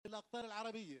الأقطار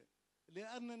العربية،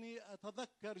 لأنني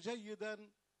أتذكر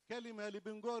جيدا كلمة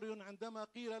لبن غوريون عندما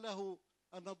قيل له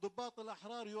أن الضباط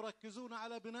الأحرار يركزون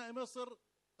على بناء مصر،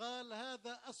 قال: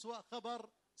 هذا أسوأ خبر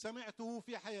سمعته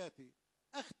في حياتي.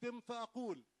 أختم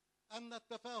فأقول أن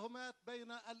التفاهمات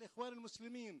بين الإخوان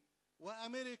المسلمين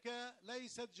وأمريكا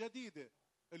ليست جديدة.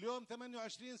 اليوم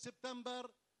 28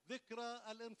 سبتمبر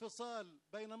ذكرى الانفصال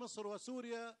بين مصر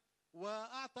وسوريا،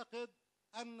 وأعتقد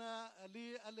أن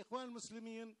للإخوان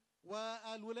المسلمين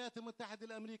والولايات المتحدة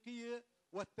الأمريكية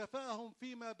والتفاهم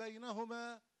فيما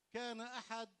بينهما كان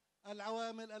أحد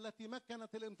العوامل التي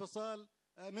مكنت الانفصال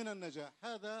من النجاح.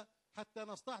 هذا حتى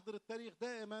نستحضر التاريخ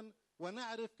دائما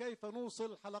ونعرف كيف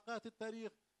نوصل حلقات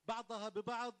التاريخ بعضها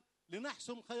ببعض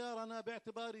لنحسم خيارنا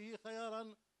باعتباره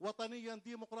خيارا وطنيا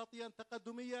ديمقراطيا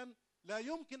تقدميا لا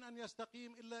يمكن أن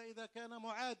يستقيم إلا إذا كان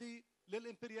معادي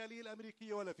للإمبريالية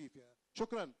الأمريكية ولفيفها.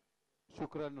 شكرا.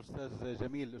 شكرا أستاذ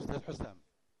جميل. أستاذ حسام.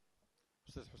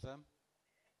 أستاذ حسام.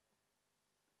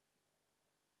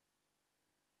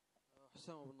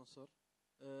 حسام أبو النصر.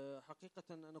 حقيقة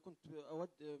أنا كنت أود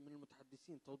من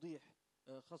المتحدثين توضيح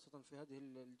خاصة في هذه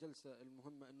الجلسة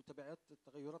المهمة أنه تبعات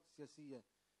التغيرات السياسية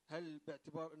هل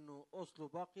باعتبار أنه أوسلو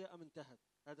باقية أم انتهت؟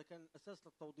 هذا كان الأساس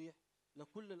للتوضيح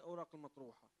لكل الأوراق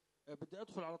المطروحة. بدي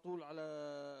أدخل على طول على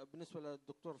بالنسبة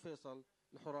للدكتور فيصل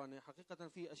الحوراني. حقيقة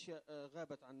في أشياء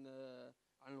غابت عن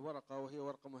الورقة وهي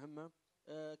ورقة مهمة.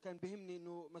 كان بهمني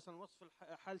أنه مثلا وصف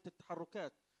حالة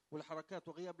التحركات والحركات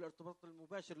وغياب الارتباط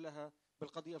المباشر لها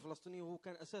بالقضية الفلسطينية، وهو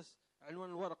كان أساس عنوان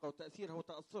الورقة وتأثيرها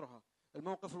وتأثرها.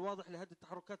 الموقف الواضح لهذه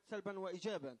التحركات سلبا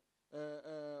وإيجابا،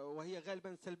 وهي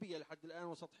غالبا سلبية لحد الآن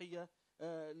وسطحية،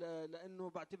 لأنه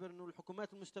بعتبر أنه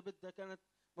الحكومات المستبدة كانت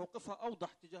موقفها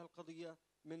أوضح تجاه القضية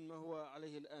من ما هو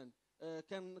عليه الآن.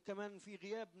 كان كمان في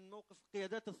غياب من موقف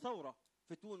قيادات الثورة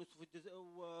في تونس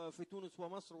وفي تونس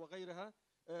ومصر وغيرها.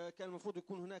 كان المفروض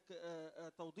يكون هناك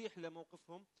توضيح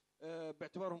لموقفهم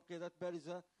باعتبارهم قيادات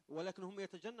بارزة، ولكن هم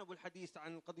يتجنبوا الحديث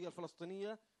عن القضية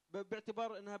الفلسطينية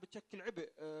باعتبار أنها بتشكل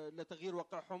عبء لتغيير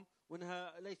واقعهم،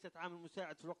 وأنها ليست عامل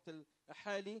مساعد في الوقت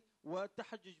الحالي،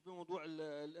 والتحجج بموضوع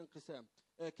الانقسام.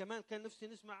 كمان كان نفسي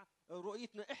نسمع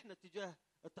رؤيتنا إحنا تجاه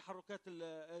التحركات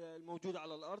الموجودة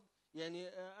على الأرض. يعني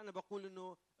أنا بقول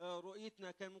أنه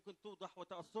رؤيتنا كان ممكن توضح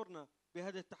وتأثرنا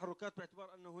بهذه التحركات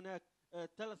باعتبار أن هناك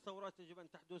 3 ثورات يجب أن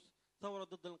تحدث: ثورة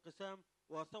ضد الانقسام،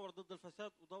 وثورة ضد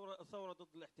الفساد، وثورة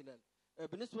ضد الاحتلال.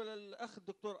 بالنسبة للأخ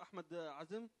الدكتور أحمد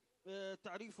عزم،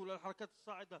 تعريفه للحركات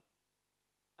الصاعدة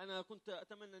أنا كنت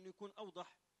أتمنى أن يكون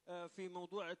أوضح في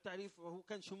موضوع التعريف، وهو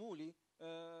كان شمولي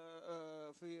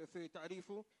في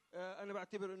تعريفه. أنا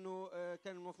بعتبر أنه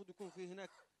كان المفروض يكون في هناك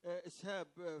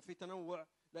إسهاب في تنوع،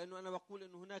 لأنه أنا بقول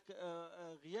أنه هناك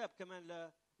غياب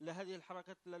كمان لهذه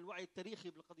الحركات للوعي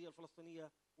التاريخي بالقضية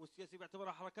الفلسطينية والسياسي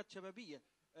باعتبارها حركات شبابية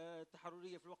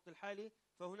تحررية في الوقت الحالي.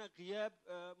 فهناك غياب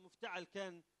مفتعل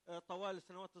كان طوال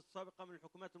السنوات السابقة من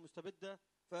الحكومات المستبدة،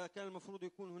 فكان المفروض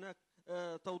يكون هناك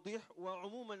توضيح.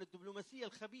 وعموما الدبلوماسية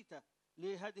الخبيثة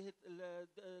لهذه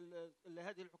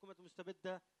الحكومات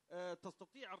المستبدة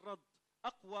تستطيع الرد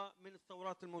أقوى من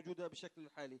الثورات الموجودة بالشكل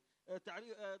الحالي.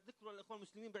 ذكر الإخوان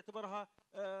المسلمين باعتبارها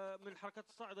من الحركات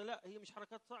الصاعدة، لا، هي مش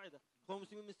حركات صاعدة. الإخوان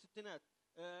المسلمين من الستينات،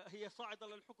 هي صاعدة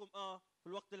للحكم في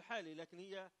الوقت الحالي، لكن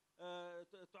هي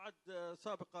تعد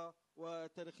سابقة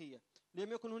وتاريخية.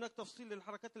 لم يكن هناك تفصيل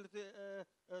للحركات التي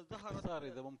ظهرت. باختصار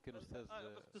إذا ممكن أستاذ.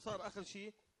 باختصار آخر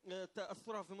شيء،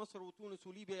 تأثرها في مصر وتونس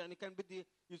وليبيا. يعني كان بدي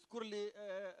يذكر لي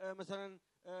مثلا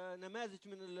نماذج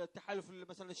من التحالف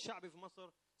مثلا الشعبي في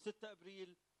مصر، 6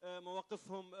 أبريل،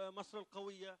 مواقفهم، مصر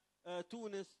القوية،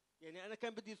 تونس. يعني أنا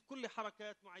كان بدي يذكر لي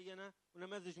حركات معينة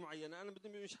ونماذج معينة. أنا بدي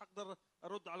مش حقدر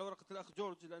أرد على ورقة الأخ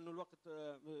جورج لأنه الوقت.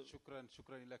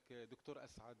 شكرا لك دكتور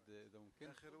أسعد إذا ممكن.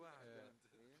 آخر واحد.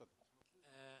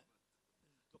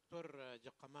 دكتور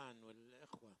جقمان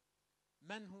والإخوة،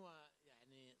 من هو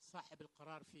يعني صاحب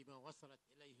القرار فيما وصلت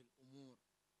إليه الأمور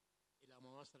إلى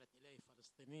ما وصلت إليه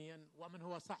فلسطينيا، ومن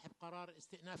هو صاحب قرار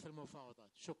استئناف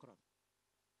المفاوضات؟ شكرا.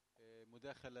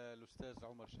 مداخلة الأستاذ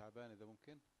عمر شعبان إذا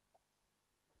ممكن.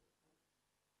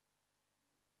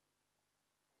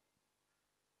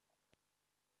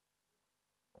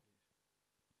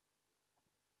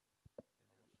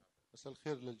 مساء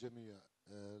الخير للجميع.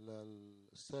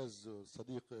 للأستاذ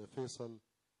الصديق فيصل،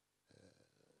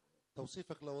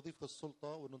 توصيفك لوظيفة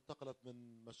السلطة وأنه انتقلت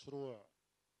من مشروع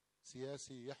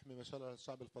سياسي يحمي مصالح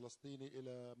الشعب الفلسطيني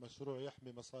إلى مشروع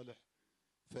يحمي مصالح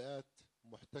فئات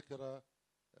محتكرة.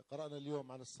 قرأنا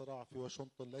اليوم عن الصراع في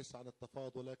واشنطن، ليس عن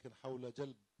التفاوض ولكن حول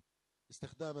جلب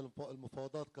استخدام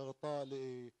المفاوضات كغطاء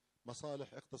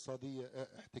لمصالح اقتصادية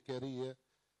احتكارية.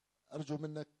 أرجو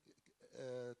منك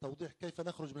توضيح كيف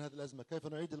نخرج من هذه الأزمة، كيف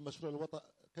نعيد المشروع الوطني،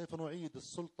 كيف نعيد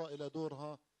السلطة إلى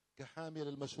دورها كحامية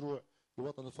للمشروع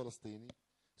الوطني الفلسطيني.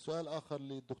 سؤال آخر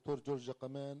للدكتور جورج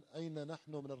جقمان، أين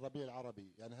نحن من الربيع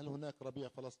العربي؟ يعني هل هناك ربيع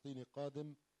فلسطيني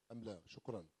قادم أم لا؟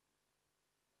 شكرا.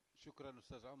 شكرا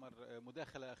أستاذ عمر.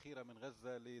 مداخلة أخيرة من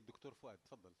غزة للدكتور فؤاد،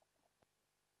 تفضل.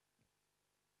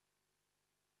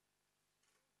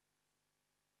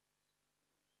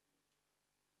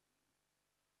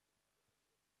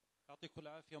 يعطيكم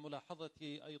العافية.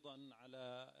 ملاحظتي أيضا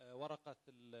على ورقة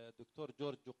الدكتور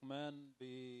جورج جقمان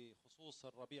بخصوص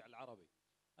الربيع العربي.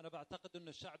 أنا بعتقد أن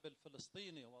الشعب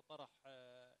الفلسطيني هو طرح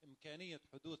إمكانية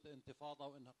حدوث انتفاضة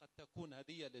وأنها قد تكون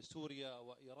هدية لسوريا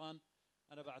وإيران.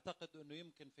 أنا بعتقد أنه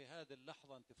يمكن في هذه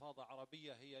اللحظة انتفاضة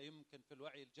عربية هي يمكن في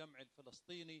الوعي الجمعي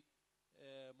الفلسطيني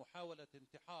محاولة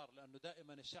انتحار، لأنه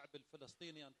دائما الشعب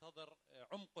الفلسطيني ينتظر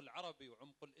عمق العربي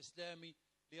وعمق الإسلامي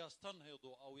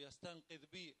ليستنهضوا أو يستنقذ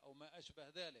به أو ما أشبه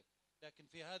ذلك. لكن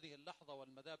في هذه اللحظة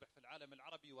والمذابح في العالم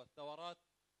العربي والثورات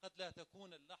قد لا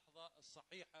تكون اللحظة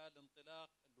الصحيحة لانطلاق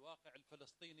الواقع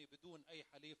الفلسطيني بدون أي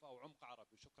حليف أو عمق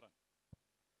عربي. شكرا.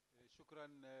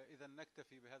 شكرا. إذا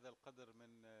نكتفي بهذا القدر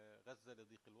من غزة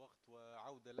لضيق الوقت،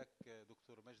 وعودة لك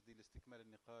دكتور مجدي لاستكمال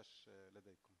النقاش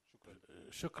لديكم. شكرا.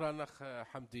 شكرا أخ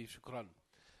حمدي، شكرا.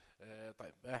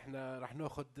 طيب احنا رح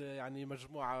ناخذ يعني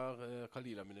مجموعة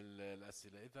قليلة من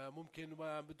الأسئلة إذا ممكن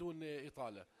وبدون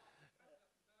إطالة.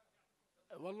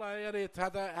 والله يا ريت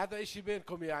هذا إشي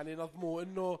بينكم يعني نظموه،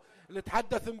 إنه اللي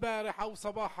تحدث امبارح أو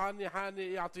صباحا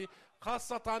يعني يعطي،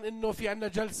 خاصة إنه في عنا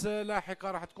جلسة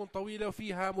لاحقة راح تكون طويلة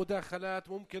وفيها مداخلات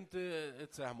ممكن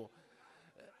تساهموا.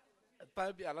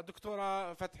 طيب يلا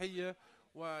دكتورة فتحية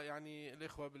ويعني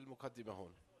الإخوة بالمقدمة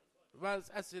هون،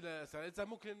 بس أسئلة إذا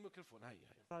ممكن الميكروفون. هي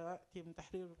رأيتي من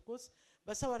تحرير القدس،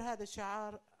 بصور هذا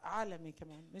شعار عالمي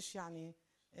كمان، مش يعني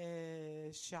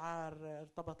شعار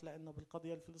ارتبط لأنه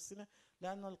بالقضية الفلسطينية،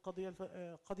 لأنه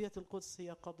قضية القدس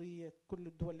هي قضية كل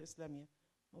الدول الإسلامية.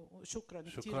 شكرا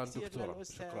كثير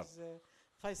للأستاذ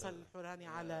فيصل الحوراني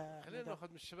على خلينا ناخذ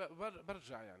من الشباب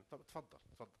برجع يعني. طب تفضل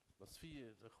بس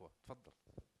في إخوة تفضل.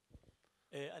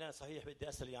 أنا صحيح بدي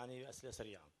أسأل يعني أسئلة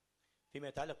سريعة فيما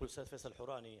يتعلق بالأستاذ فيصل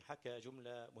الحوراني. حكى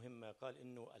جملة مهمة، قال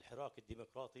إنه الحراك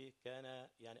الديمقراطي كان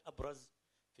يعني أبرز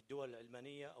في الدول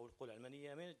العلمانية أو القوى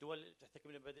العلمانية من الدول اللي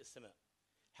تحتكم لمبادئ السماء.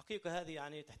 حقيقة هذه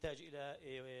يعني تحتاج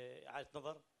إلى إعادة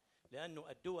نظر، لأنه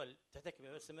الدول تحتكم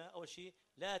لمبادئ السماء أول شيء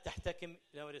لا تحتكم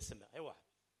لمبادئ السماء، هي واحد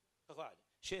كقاعدة.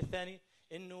 الشيء الثاني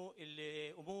إنه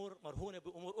الأمور مرهونة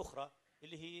بأمور أخرى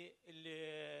اللي هي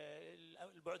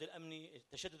البعد الأمني،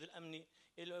 التشدد الأمني،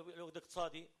 العقد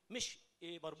الاقتصادي، مش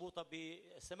مربوطة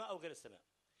بالسماء أو غير السماء.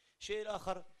 الشيء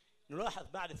الآخر نلاحظ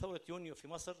بعد ثورة يونيو في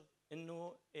مصر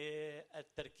إنه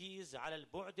التركيز على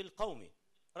البعد القومي،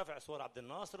 رفع صور عبد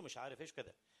الناصر مش عارف إيش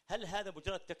كذا. هل هذا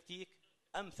مجرد تكتيك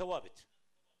أم ثوابت؟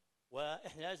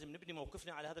 وإحنا لازم نبني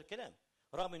موقفنا على هذا الكلام،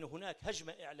 رغم إنه هناك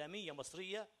هجمة إعلامية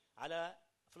مصرية على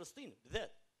فلسطين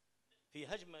بالذات، في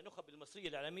هجمة نخب المصرية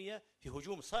الإعلامية في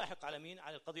هجوم ساحق على مين؟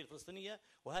 على القضية الفلسطينية،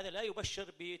 وهذا لا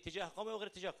يبشر باتجاه قومي وغير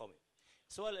اتجاه قومي.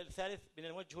 السؤال الثالث بدنا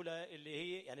نوجهه اللي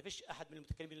هي يعني فيش أحد من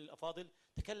المتكلمين الأفاضل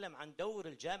تكلم عن دور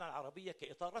الجامعة العربية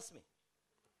كإطار رسمي،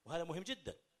 وهذا مهم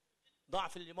جدا.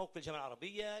 ضعف موقف الجامعة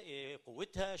العربية،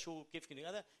 قوتها، شو كيف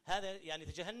هذا يعني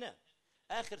تجاهلناه.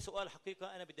 آخر سؤال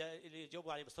حقيقة أنا بدي اللي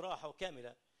جاوبوا عليه بصراحة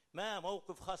وكاملة، ما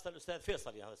موقف خاصة الأستاذ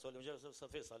فيصل، يعني هذا السؤال اللي جاوبه الأستاذ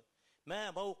فيصل،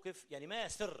 ما موقف يعني ما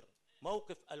سر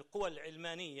موقف القوى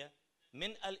العلمانية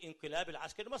من الانقلاب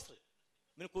العسكري المصري؟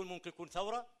 ممكن يكون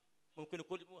ثورة، ممكن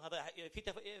يكون هذا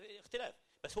في اختلاف،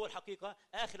 بس هو الحقيقة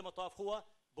آخر المطاف هو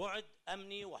بعد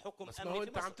أمني وحكم بس أمني. ما هو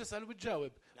أنت عم تسأل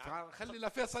وبتجاوب، نعم. خلي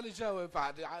لفيصل يجاوب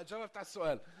بعد جاوبت على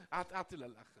السؤال. أعطي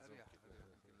للأخ.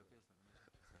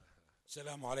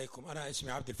 السلام عليكم، أنا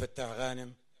اسمي عبد الفتاح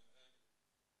غانم.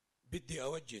 بدي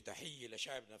أوجه تحية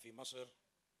لشعبنا في مصر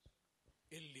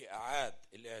اللي أعاد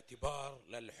الاعتبار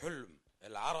للحلم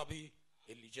العربي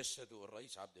اللي جسده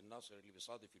الرئيس عبد الناصر، اللي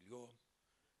بيصادف اليوم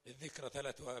الذكرى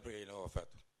 43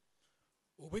 لوفاته.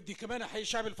 وبدي كمان أحيي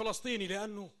الشعب الفلسطيني،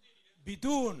 لأنه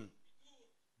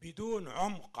بدون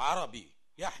عمق عربي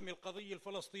يحمي القضية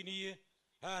الفلسطينية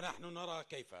ها نحن نرى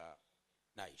كيف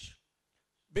نعيش.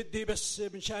 بدي بس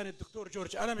من شأن الدكتور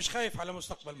جورج، أنا مش خايف على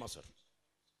مستقبل مصر.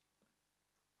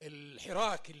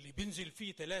 الحراك اللي بينزل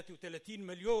فيه 33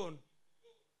 مليون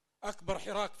أكبر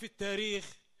حراك في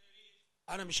التاريخ،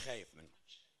 أنا مش خايف منه،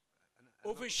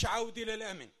 وفيش عودة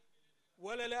للأمن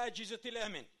ولا لأجهزة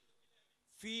الأمن.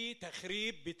 في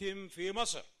تخريب بيتم في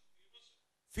مصر،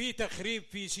 في تخريب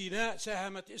في سيناء،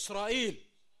 ساهمت إسرائيل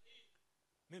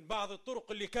من بعض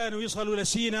الطرق اللي كانوا يصلوا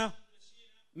لسيناء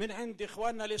من عند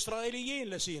إخواننا الإسرائيليين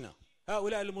لسيناء،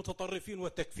 هؤلاء المتطرفين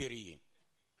والتكفيريين.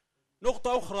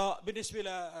 نقطة أخرى بالنسبة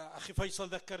لأخي فيصل،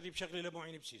 ذكرني بشغلة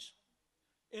لمعين بسيسو: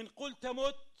 إن قلت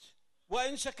مت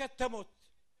وإن سكت مت،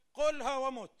 قلها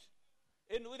ومت.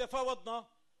 إنه إذا فاوضنا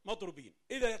مضروبين،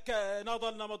 إذا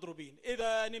ناضلنا مضروبين،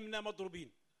 إذا نمنا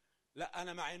مضروبين. لا،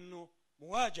 أنا مع إنه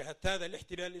مواجهة هذا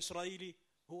الاحتلال الإسرائيلي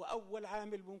هو أول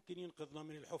عامل ممكن ينقذنا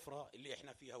من الحفرة اللي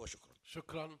إحنا فيها. وشكرا.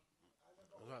 شكرا.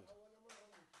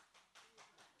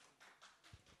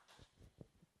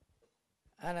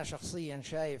 أنا شخصيا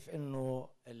شايف أنه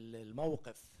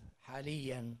الموقف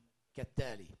حاليا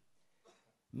كالتالي: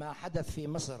 ما حدث في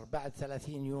مصر بعد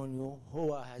 30 يونيو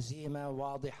هو هزيمة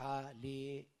واضحة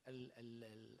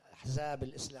للأحزاب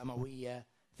الإسلاموية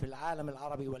في العالم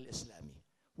العربي والإسلامي،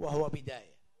 وهو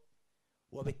بداية.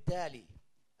 وبالتالي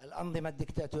الأنظمة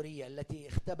الدكتاتورية التي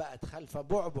اختبأت خلف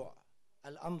بعبع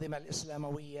الأنظمة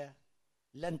الإسلاموية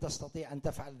لن تستطيع أن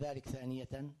تفعل ذلك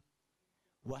ثانية،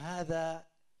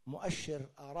 وهذا مؤشر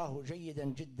أراه جيدا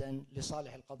جدا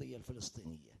لصالح القضية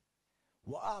الفلسطينية.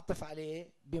 وأعطف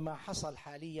عليه بما حصل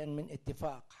حاليا من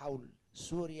اتفاق حول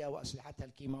سوريا وأسلحتها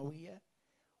الكيماوية،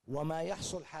 وما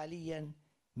يحصل حاليا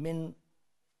من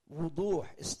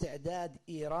وضوح استعداد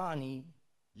إيراني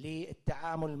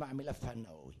للتعامل مع ملفها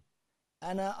النووي.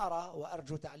 أنا أرى،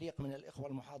 وأرجو تعليق من الإخوة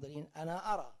المحاضرين،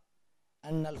 أنا أرى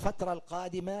أن الفترة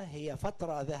القادمة هي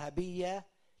فترة ذهبية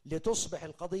لتصبح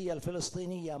القضية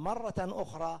الفلسطينية مرة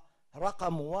أخرى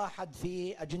رقم واحد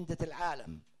في أجندة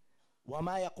العالم.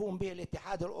 وما يقوم به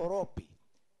الاتحاد الأوروبي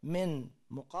من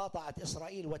مقاطعة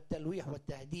إسرائيل والتلويح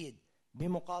والتهديد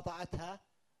بمقاطعتها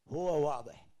هو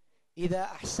واضح. إذا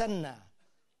أحسننا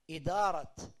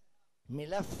إدارة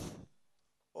ملف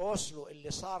أوسلو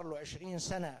اللي صار له 20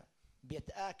 سنة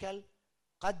بيتآكل،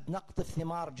 قد نقطف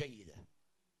ثمار جيدة.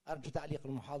 أرجو تعليق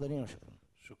المحاضرين وشكرا.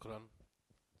 شكرا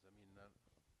زميلنا.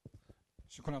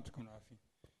 شكرا، يعطيكم العافية.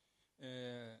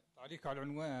 تعليق على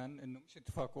العنوان انه مش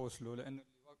اتفاق اوسلو، لانه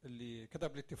اللي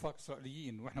كتب الاتفاق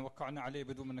اسرائيليين واحنا وقعنا عليه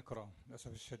بدون ما نقرا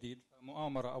للاسف الشديد.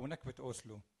 مؤامرة او نكبة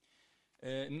اوسلو.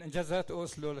 انجازات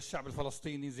اوسلو للشعب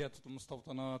الفلسطيني زيادة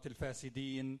المستوطنات،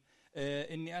 الفاسدين.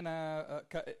 اني انا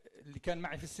اللي كان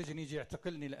معي في السجن يجي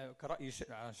يعتقلني كرأي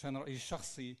عشان رأيي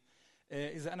الشخصي.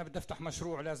 اذا انا بدي افتح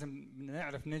مشروع لازم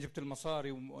نعرف منين جبت المصاري.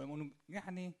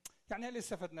 يعني اللي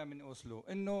استفدنا من اوسلو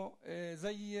انه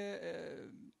زي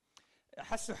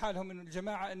حسوا حالهم انه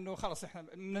الجماعه انه خلص احنا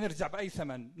بدنا نرجع باي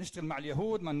ثمن، نشتغل مع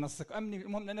اليهود، ما ننسق امني،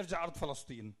 المهم بدنا نرجع ارض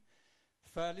فلسطين.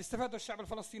 فاللي استفادوا الشعب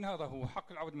الفلسطيني هذا هو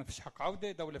حق العوده، ما فيش حق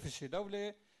عوده، دوله فيش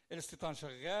دوله، الاستيطان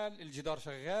شغال، الجدار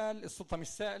شغال، السلطه مش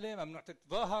سائله، ممنوع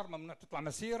تتظاهر، ممنوع تطلع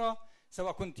مسيره،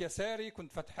 سواء كنت يساري،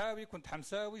 كنت فتحاوي، كنت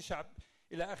حمساوي، شعب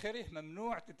الى اخره،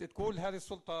 ممنوع تقول هذه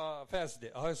السلطه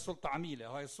فاسده، هاي السلطه عميله،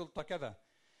 هاي السلطه كذا.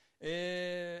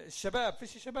 الشباب،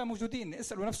 فيش شباب موجودين؟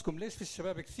 اسالوا نفسكم ليش في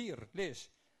الشباب كثير؟ ليش؟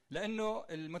 لانه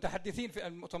المتحدثين في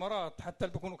المؤتمرات حتى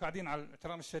اللي بيكونوا قاعدين على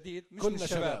الاحترام الشديد مش كلنا من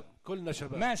الشباب. كلنا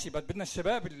شباب ماشي، بدنا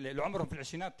الشباب اللي عمرهم في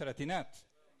العشرينات الثلاثينات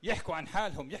يحكوا عن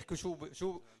حالهم، يحكوا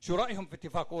شو رايهم في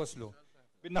اتفاق اوسلو.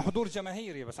 بدنا حضور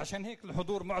جماهيري، بس عشان هيك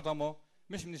الحضور معظمه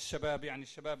مش من الشباب، يعني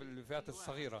الشباب الفئات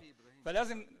الصغيره.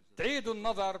 فلازم تعيدوا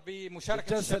النظر بمشاركه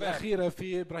الجلسة الشباب. الأخيرة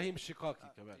في إبراهيم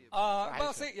الشقاقي كمان.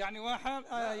 بسيط يعني واحد.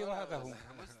 ايوه هذا هو.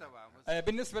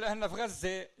 بالنسبه لنا في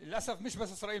غزه للاسف مش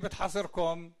بس اسرائيل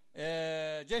بتحاصركم،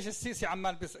 جيش السيسي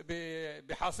عمال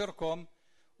بيحاصركم،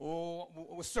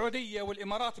 والسعوديه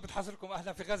والامارات بتحاصركم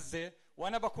اهلا في غزه.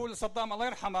 وانا بقول صدام الله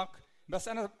يرحمك، بس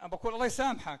انا بقول الله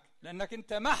يسامحك، لانك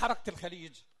انت ما حركت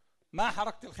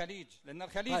الخليج، لان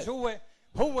الخليج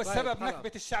هو سبب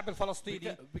نكبة الشعب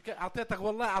الفلسطيني. أعطيتك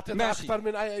والله أكثر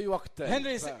من أي وقت.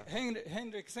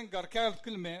 هنري كيسنجر قال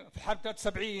كلمة في الحرب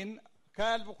 73،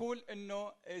 قال بقول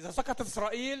إنه إذا سقطت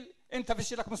إسرائيل أنت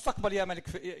فيش لك مستقبل يا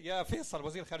ملك يا فيصل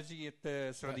وزير خارجية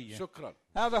السعودية. شكرا.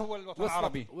 هذا هو الوطن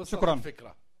العربي. شكرا.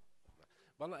 الفكرة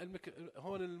والله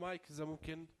هون المايك إذا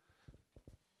ممكن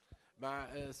مع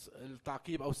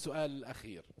التعقيب أو السؤال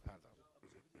الأخير هذا.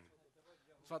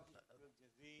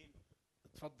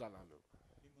 تفضل عمو.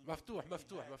 مفتوح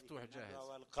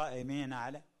جاهز.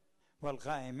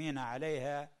 والقائمين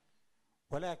عليها.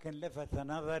 ولكن لفت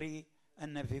نظري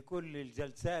أن في كل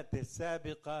الجلسات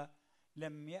السابقة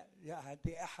لم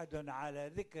يأتي أحد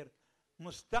على ذكر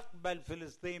مستقبل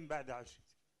فلسطين بعد 20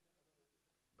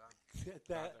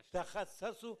 سنة.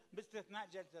 تخصصوا باستثناء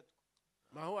جلستكم،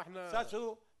 ما هو احنا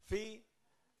تخصصوا في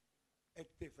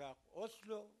اتفاق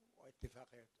أوسلو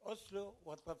واتفاقية أوسلو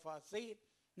والتفاصيل.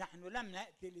 نحن لم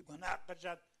نأتي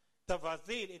لمناقشة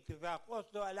تفاصيل اتفاق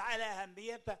أوسلو على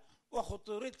أهميتها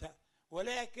وخطورتها،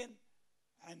 ولكن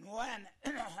عنوان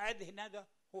هذه الندوة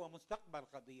هو مستقبل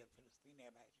القضية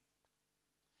الفلسطينية.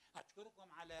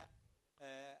 أشكركم على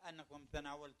أنكم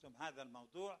تناولتم هذا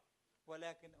الموضوع،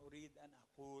 ولكن أريد أن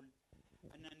أقول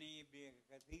أنني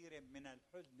بكثير من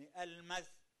الحزن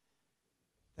ألمس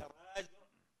تراجع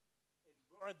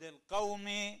البعد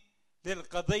القومي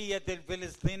للقضية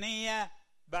الفلسطينية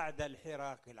بعد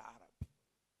الحراك العربي.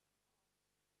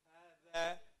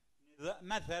 هذا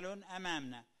مثل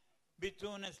أمامنا.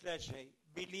 بتونس لا شيء،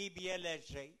 بليبيا لا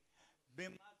شيء،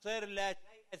 بمصر لا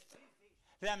شيء. السيسي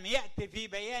لم يأتي في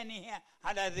بيانه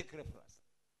على ذكر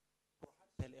فلسطين،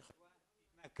 وحتى الإخوان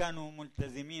ما كانوا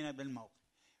ملتزمين بالموقف.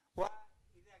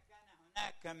 وإذا كان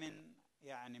هناك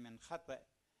من خطأ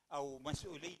أو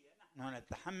مسؤولية نحن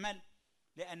نتحمل،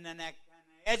 لأننا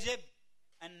كان يجب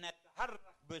أن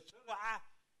نتحرك بسرعة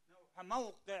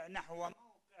نحو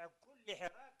موقع كل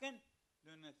حراك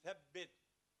لنثبت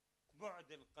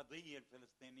بعد القضية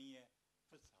الفلسطينية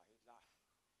في الصعيد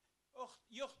العربي.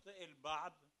 يخطئ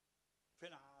البعض في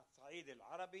الصعيد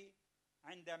العربي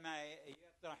عندما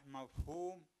يطرح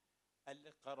مفهوم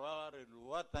القرار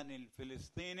الوطني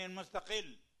الفلسطيني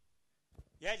المستقل.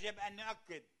 يجب أن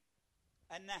نؤكد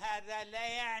أن هذا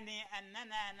لا يعني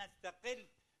أننا نستقل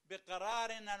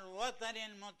بقرارنا الوطني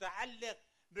المتعلق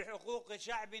بحقوق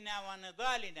شعبنا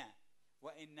ونضالنا،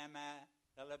 وإنما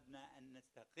طلبنا أن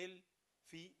نستقل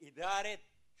في إدارة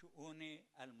شؤون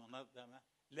المنظمة،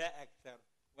 لا أكثر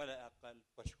ولا أقل.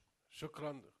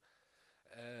 شكرا.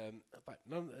 طيب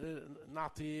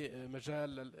نعطي مجال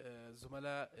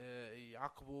للزملاء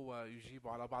يعقبوا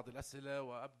ويجيبوا على بعض الأسئلة،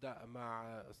 وأبدأ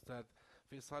مع أستاذ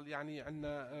فيصل. يعني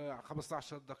عندنا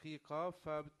 15 دقيقة،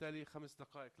 فبالتالي 5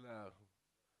 دقائق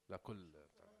لكل.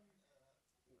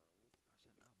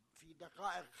 في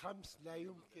دقائق 5 لا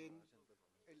يمكن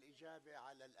الإجابة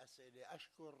على الأسئلة.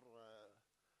 أشكر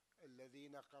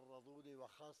الذين قرضوني،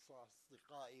 وخاصة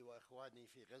أصدقائي وإخواني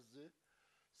في غزة.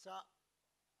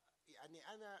 يعني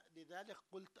أنا لذلك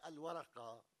قلت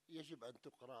الورقة يجب أن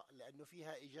تقرأ، لأنه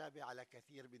فيها إجابة على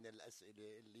كثير من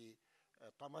الأسئلة اللي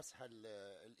طمسها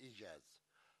الإيجاز.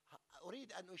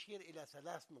 أريد أن أشير إلى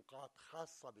 3 نقاط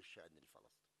خاصة بالشأن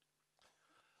الفلسطيني.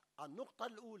 النقطة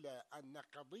الأولى أن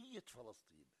قضية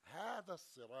فلسطين، هذا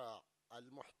الصراع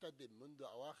المحتدم منذ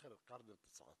أواخر القرن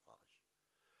ال19،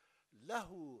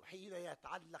 له حين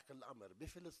يتعلق الأمر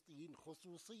بفلسطين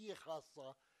خصوصية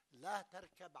خاصة لا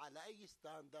تركب على أي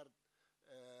ستاندرد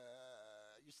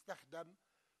يستخدم،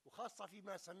 وخاصة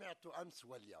فيما سمعت أمس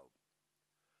واليوم.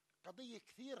 قضية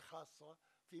كثير خاصة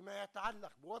فيما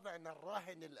يتعلق بوضعنا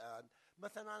الراهن الآن.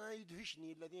 مثلا أنا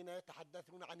يدهشني الذين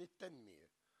يتحدثون عن التنمية،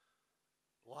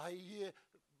 وهي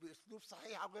بأسلوب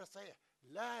صحيح أو غير صحيح.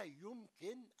 لا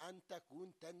يمكن أن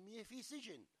تكون تنمية في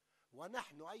سجن،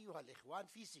 ونحن أيها الإخوان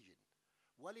في سجن.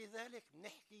 ولذلك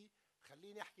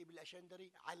خليني أحكي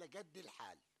بالأشندري على قد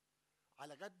الحال،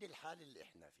 على قد الحال اللي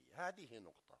إحنا فيه. هذه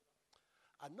نقطة.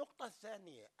 النقطة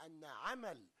الثانية أن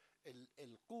عمل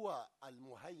القوى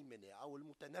المهيمنة أو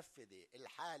المتنفذة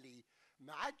الحالي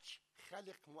ما عادش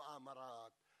خلق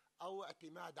مؤامرات أو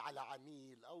اعتماد على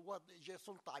عميل أو وضع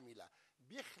سلطة عميلة.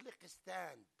 بيخلق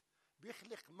ستاند،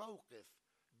 بيخلق موقف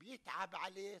بيتعب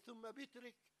عليه، ثم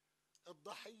بيترك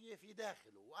الضحية في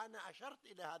داخله. وأنا أشرت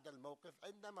إلى هذا الموقف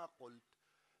عندما قلت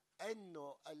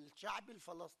أنه الشعب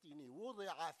الفلسطيني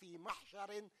وضع في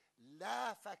محشر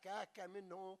لا فكاك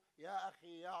منه يا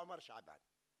أخي يا عمر شعبان.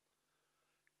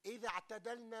 إذا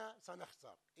اعتدلنا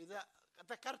سنخسر، إذا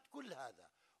ذكرت كل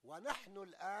هذا. ونحن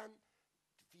الآن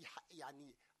في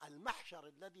يعني المحشر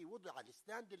الذي وضع،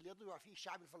 الستاند اللي يضع فيه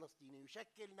الشعب الفلسطيني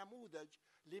يشكل نموذج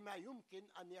لما يمكن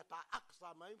أن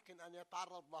أقصى ما يمكن أن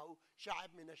يتعرض له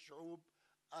شعب من الشعوب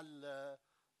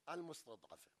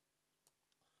المستضعفة.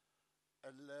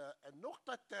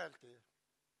 النقطة الثالثة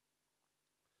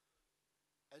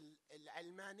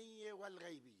العلمانية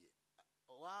والغيبية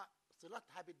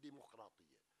وصلتها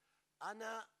بالديمقراطية.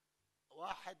 أنا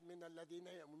واحد من الذين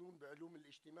يؤمنون بعلوم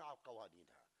الاجتماع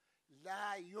وقوانينها.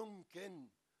 لا يمكن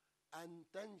أن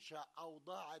تنشأ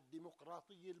أوضاع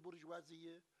الديمقراطية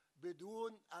البرجوازية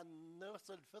بدون أن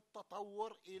نصل في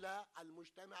التطور إلى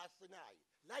المجتمع الصناعي.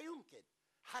 لا يمكن.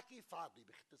 حكي فاضي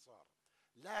باختصار.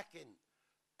 لكن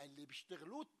اللي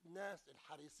بيشتغلوه الناس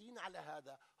الحريصين على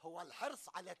هذا هو الحرص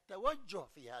على التوجه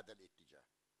في هذا الاتجاه.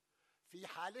 في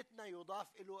حالتنا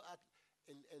يضاف له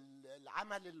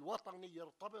العمل الوطني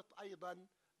يرتبط أيضا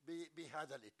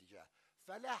بهذا الاتجاه.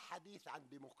 فلا حديث عن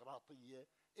ديمقراطية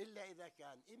إلا إذا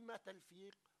كان إما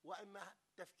تلفيق وإما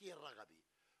تفكير رغبي.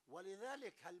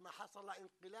 ولذلك هل ما حصل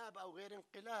انقلاب أو غير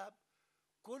انقلاب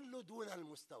كله دون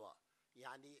المستوى.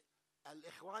 يعني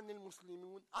الإخوان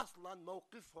المسلمون أصلا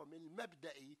موقفهم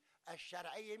المبدئي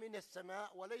الشرعية من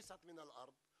السماء وليست من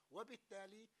الأرض،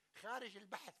 وبالتالي خارج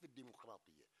البحث في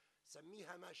الديمقراطية.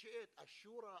 سميها ما شئت،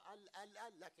 الشورى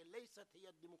لكن ليست هي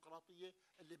الديمقراطية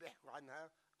اللي بيحكوا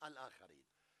عنها الآخرين.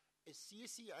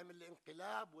 السيسي عمل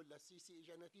انقلاب ولا السيسي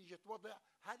اجى نتيجة وضع،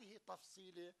 هذه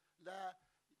تفصيلة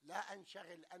لا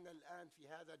أنشغل أنا الآن في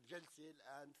هذا الجلسة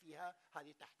الآن فيها،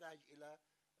 هذه تحتاج إلى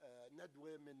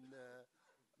ندوة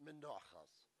من نوع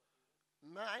خاص.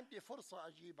 ما عندي فرصة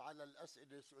أجيب على الأسئلة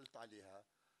اللي سئلت عليها،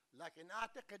 لكن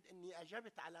أعتقد أني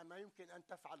أجبت على ما يمكن أن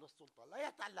تفعل السلطة. لا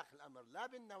يتعلق الأمر لا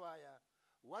بالنوايا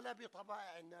ولا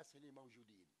بطبائع الناس اللي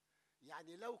موجودين.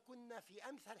 يعني لو كنا في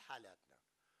أمثل حالاتنا،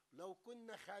 لو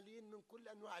كنا خالين من كل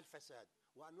أنواع الفساد،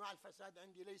 وأنواع الفساد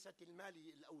عندي ليست المالي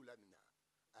الأولى منها،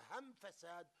 أهم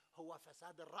فساد هو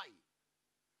فساد الرأي.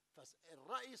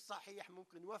 الرأي الصحيح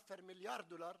ممكن يوفر $1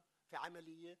 مليار في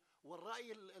عملية،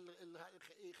 والرأي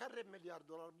يخرب $1 مليار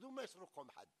بدون ما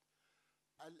يسرقهم حد.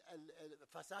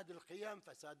 فساد القيم،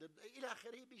 فساد إلى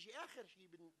آخره. بيجي آخر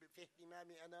شيء في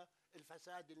اهتمامي أنا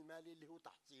الفساد المالي اللي هو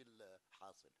تحصيل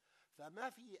حاصل. فما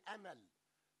في أمل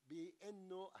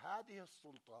بأنه هذه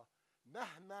السلطة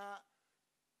مهما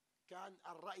كان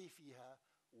الرأي فيها،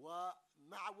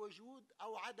 ومع وجود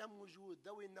أو عدم وجود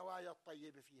ذوي النوايا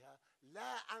الطيبة فيها،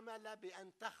 لا أمل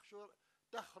بأن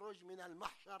تخرج من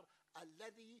المحشر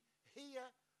الذي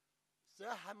هي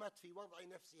ساهمت في وضع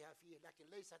نفسها فيه، لكن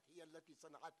ليست هي التي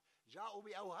صنعت. جاءوا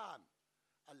بأوهام،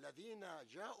 الذين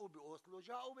جاءوا بأوسلو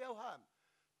جاءوا بأوهام،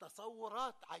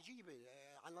 تصورات عجيبة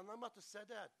على نمط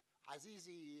السادات.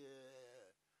 عزيزي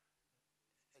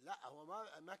لا هو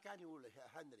ما كان يقول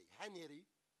هنري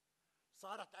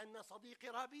صارت عندنا صديقي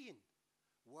رابين،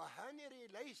 وهنري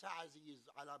ليس عزيز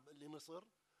لمصر،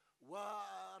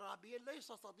 ورابين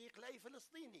ليس صديق لأي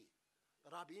فلسطيني.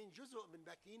 رابين جزء من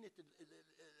ماكينة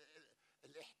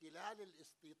الاحتلال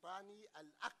الاستيطاني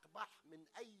الأقبح من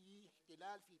أي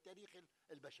احتلال في تاريخ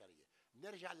البشرية.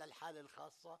 نرجع للحالة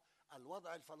الخاصة.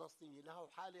 الوضع الفلسطيني له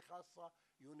حالة خاصة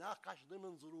يناقش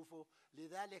ضمن ظروفه.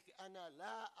 لذلك أنا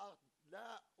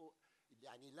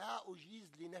لا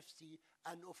أجيز لنفسي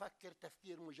أن أفكر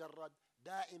تفكير مجرد.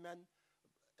 دائما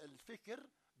الفكر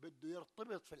بده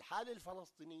يرتبط في الحالة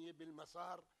الفلسطينية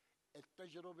بالمسار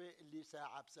التجربة اللي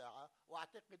ساعة بساعة.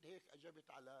 وأعتقد هيك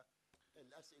أجبت على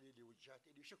الأسئلة اللي وجهت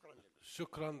لي. شكرا لك.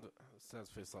 شكرا أستاذ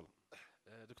فيصل.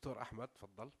 دكتور أحمد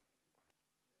تفضل.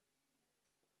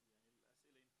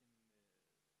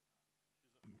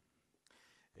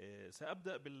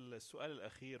 سأبدأ بالسؤال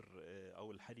الأخير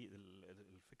أو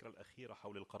الفكرة الأخيرة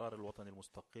حول القرار الوطني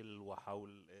المستقل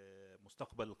وحول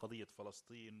مستقبل قضية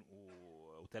فلسطين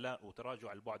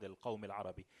وتراجع البعد القومي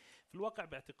العربي. في الواقع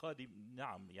باعتقادي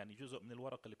نعم، يعني جزء من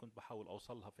الورقة اللي كنت بحاول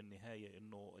أوصلها في النهاية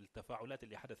إنه التفاعلات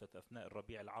اللي حدثت أثناء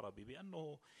الربيع العربي،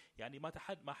 بأنه يعني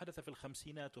ما حدث في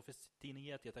الخمسينات وفي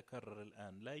الستينيات يتكرر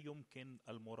الآن. لا يمكن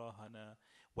المراهنة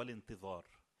والانتظار.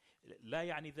 لا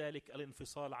يعني ذلك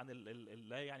الانفصال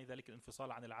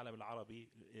عن العالم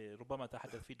العربي. ربما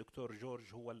تحدث فيه الدكتور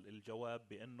جورج هو الجواب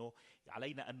بأنه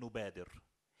علينا أن نبادر.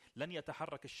 لن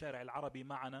يتحرك الشارع العربي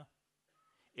معنا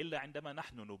إلا عندما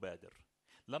نحن نبادر.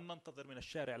 لن ننتظر من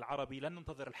الشارع العربي، لن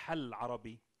ننتظر الحل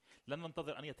العربي، لن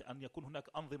ننتظر أن يكون هناك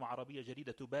أنظمة عربية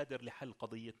جديدة تبادر لحل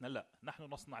قضيتنا. لا، نحن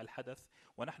نصنع الحدث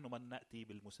ونحن من نأتي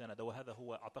بالمساندة. وهذا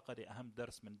هو أعتقد أهم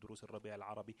درس من دروس الربيع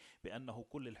العربي، بأنه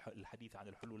كل الحديث عن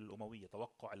الحلول الأموية،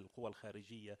 توقع القوى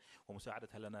الخارجية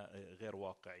ومساعدتها لنا غير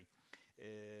واقعي.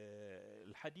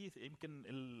 الحديث يمكن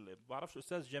بعرفش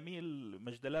أستاذ جميل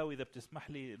مجدلاوي إذا بتسمح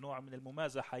لي نوع من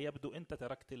الممازحة، يبدو أنت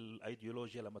تركت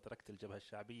الأيديولوجيا لما تركت الجبهة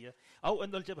الشعبية، أو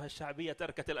أنه الجبهة الشعبية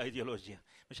تركت الأيديولوجيا،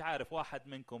 مش عارف واحد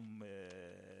منكم.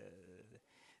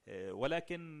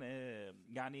 ولكن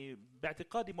يعني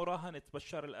باعتقادي مراهنة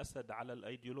بشار الأسد على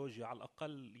الأيديولوجيا على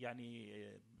الأقل، يعني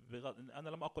أنا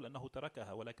لم أقل أنه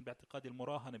تركها، ولكن باعتقادي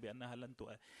المراهنة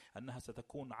أنها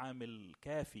ستكون عامل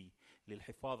كافي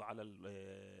للحفاظ على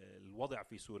الوضع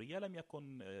في سوريا لم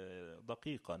يكن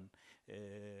دقيقا.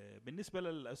 بالنسبة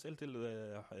للأسئلة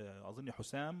أظن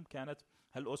حسام كانت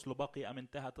هل أوسلو باقي أم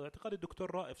انتهت؟ اعتقاد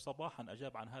الدكتور رائف صباحا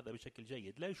أجاب عن هذا بشكل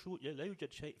جيد. لا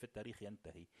يوجد شيء في التاريخ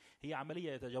ينتهي، هي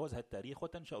عملية يتجاوزها التاريخ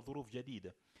وتنشأ ظروف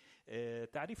جديدة.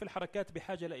 تعريف الحركات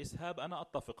بحاجة لإسهاب، أنا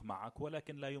أتفق معك،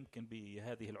 ولكن لا يمكن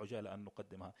بهذه العجالة أن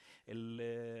نقدمها.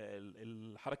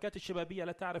 الحركات الشبابية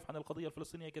لا تعرف عن القضية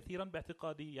الفلسطينية كثيرا،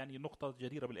 باعتقادي يعني نقطة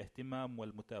جديرة بالاهتمام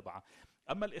والمتابعة.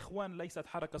 أما الإخوان ليست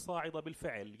حركة صاعدة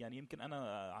بالفعل، يعني يمكن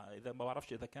أنا إذا ما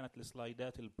بعرفش إذا كانت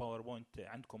السلايدات الباوربوينت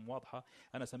عندكم واضحة،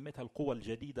 أنا سميتها القوى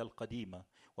الجديدة القديمة،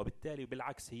 وبالتالي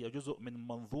بالعكس هي جزء من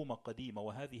منظومة قديمة،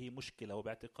 وهذه مشكلة.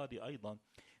 وباعتقادي أيضا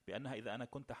بأنها إذا أنا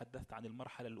كنت تحدثت عن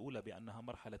المرحلة الأولى بأنها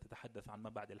مرحلة تتحدث عن ما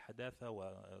بعد الحداثة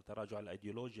وتراجع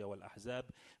الأيديولوجيا والأحزاب،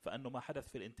 فأنه ما حدث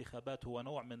في الانتخابات هو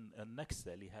نوع من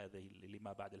النكسة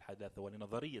لما بعد الحداثة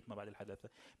ولنظرية ما بعد الحداثة،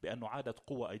 بأنه عادت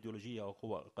قوة أيديولوجية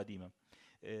وقوة قديمة.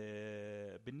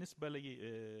 بالنسبة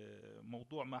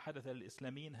لموضوع ما حدث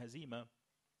للإسلاميين هزيمة،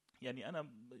 يعني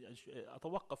أنا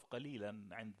أتوقف قليلا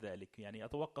عند ذلك، يعني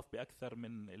أتوقف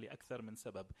لأكثر من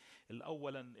سبب.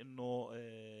 الأولا أنه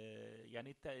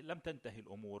يعني لم تنتهي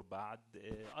الأمور بعد.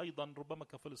 أيضا ربما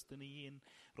كفلسطينيين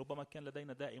ربما كان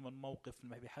لدينا دائما موقف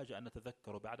بحاجة أن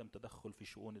نتذكره بعدم تدخل في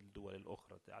شؤون الدول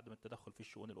الأخرى، عدم التدخل في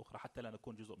الشؤون الأخرى حتى لا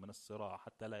نكون جزء من الصراع،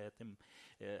 حتى لا يتم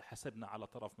حسبنا على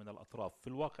طرف من الأطراف. في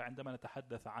الواقع عندما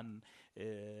نتحدث عن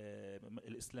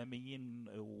الإسلاميين،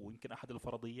 ويمكن أحد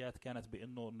الفرضيات كانت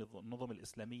بأنه النظم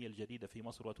الإسلامية الجديدة في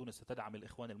مصر وتونس ستدعم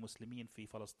الإخوان المسلمين في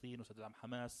فلسطين وستدعم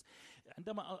حماس.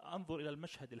 عندما أنظر إلى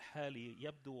المشهد الحالي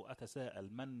يبدو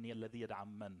أتساءل من الذي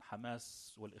يدعم من،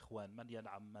 حماس والإخوان، من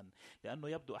يدعم من؟ لأنه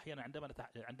يبدو أحيانا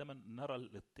عندما نرى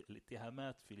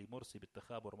الاتهامات في مرسي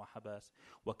بالتخابر مع حماس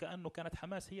وكأنه كانت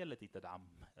حماس هي التي تدعم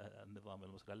النظام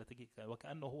المصري،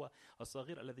 وكأنه هو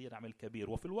الصغير الذي يدعم الكبير.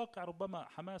 وفي الواقع ربما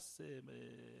حماس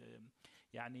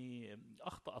يعني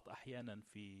أخطأت أحيانا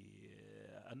في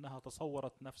أنها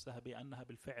تصورت نفسها بأنها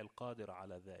بالفعل قادرة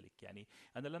على ذلك. يعني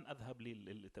أنا لن أذهب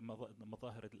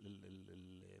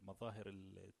لمظاهر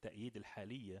التأييد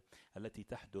الحالية التي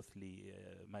تحدث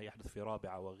لما يحدث في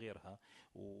رابعة وغيرها،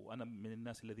 وأنا من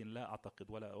الناس الذين لا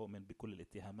أعتقد ولا أؤمن بكل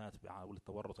الاتهامات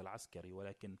بالتورط العسكري،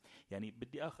 ولكن يعني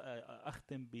بدي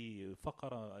أختم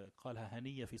بفقرة قالها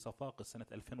هنية في صفاقس سنة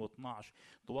 2012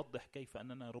 توضح كيف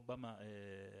أننا ربما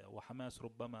وحماس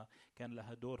ربما كان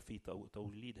لها دور في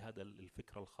توليد هذا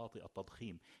الفكرة الخاطئة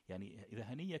التضخيم. يعني إذا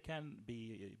هنية كان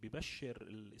ببشر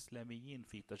الإسلاميين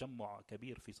في تجمع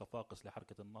كبير في صفاقس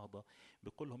لحركة النهضة،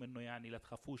 بيقول لهم إنه يعني لا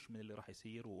تخافوش من اللي راح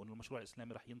يصير، وإن المشروع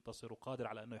الإسلامي راح ينتصر وقادر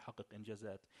على إنه يحقق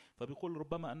إنجازات. فبيقول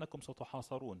ربما أنكم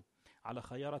ستحاصرون على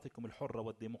خياراتكم الحرة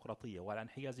والديمقراطية وعلى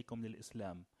انحيازكم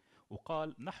للإسلام.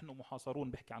 وقال نحن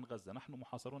محاصرون، بحكي عن غزة، نحن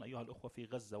محاصرون أيها الأخوة في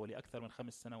غزة ولأكثر من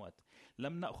 5 سنوات.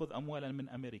 لم نأخذ أموالا من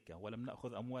أمريكا، ولم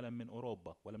نأخذ أموالا من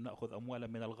أوروبا، ولم نأخذ أموالا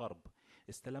من الغرب.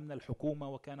 استلمنا الحكومة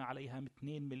وكان عليها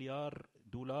 2 مليار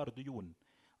دولار ديون.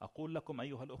 أقول لكم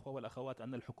أيها الأخوة والأخوات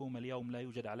أن الحكومة اليوم لا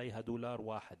يوجد عليها دولار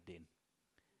واحد دين.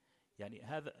 يعني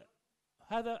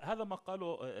هذا ما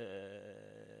قاله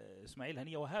إسماعيل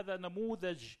هنية، وهذا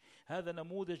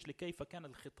نموذج لكيف كان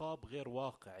الخطاب غير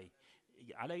واقعي.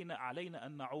 علينا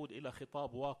أن نعود إلى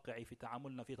خطاب واقعي في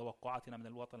تعاملنا في توقعاتنا من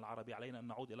الوطن العربي، علينا أن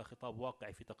نعود إلى خطاب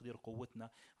واقعي في تقدير قوتنا،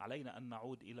 علينا أن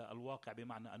نعود إلى الواقع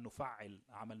بمعنى أن نفعل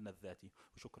عملنا الذاتي.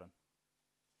 وشكرا.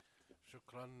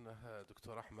 شكرا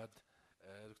دكتور أحمد.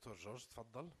 دكتور جورج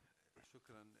تفضل.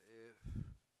 شكرا.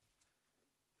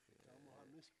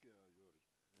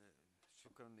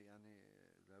 شكرا يعني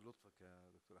للطفك يا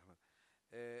دكتور أحمد.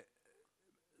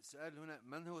 سؤال هنا: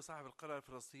 من هو صاحب القرار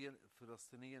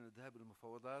الفلسطيني للذهاب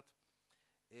للمفاوضات؟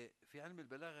 في علم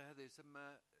البلاغة هذا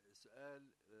يسمى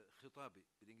سؤال خطابي،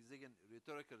 بالإنجليزية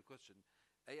rhetorical question،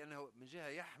 أي أنه من جهة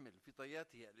يحمل في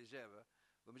طياته الإجابة،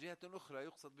 ومن جهة أخرى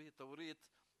يقصد به توريط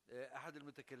أحد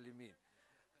المتكلمين.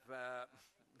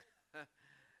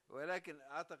 ولكن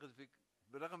أعتقد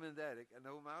بالرغم من ذلك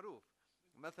أنه معروف.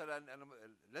 مثلا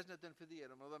اللجنة التنفيذية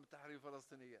لمنظمة التحرير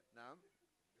الفلسطينية، نعم،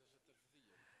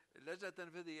 اللجنة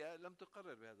التنفيذية لم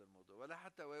تقرر بهذا الموضوع، ولا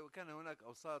حتى وكان هناك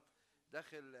أوساط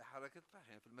داخل حركة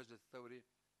فاحية في المجلس الثوري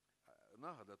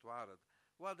ناهضت وعارض.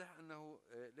 واضح أنه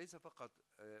ليس فقط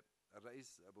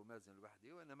الرئيس أبو مازن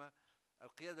لوحده، وإنما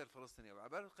القيادة الفلسطينية.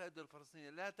 وعبارة القيادة الفلسطينية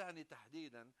لا تعني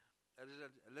تحديدا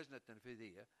اللجنة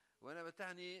التنفيذية، وإنما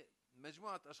تعني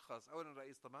مجموعة أشخاص، أولا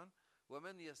الرئيس طبعا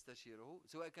ومن يستشيره،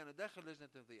 سواء كان داخل اللجنة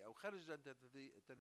التنفيذية أو خارج اللجنة التنفيذية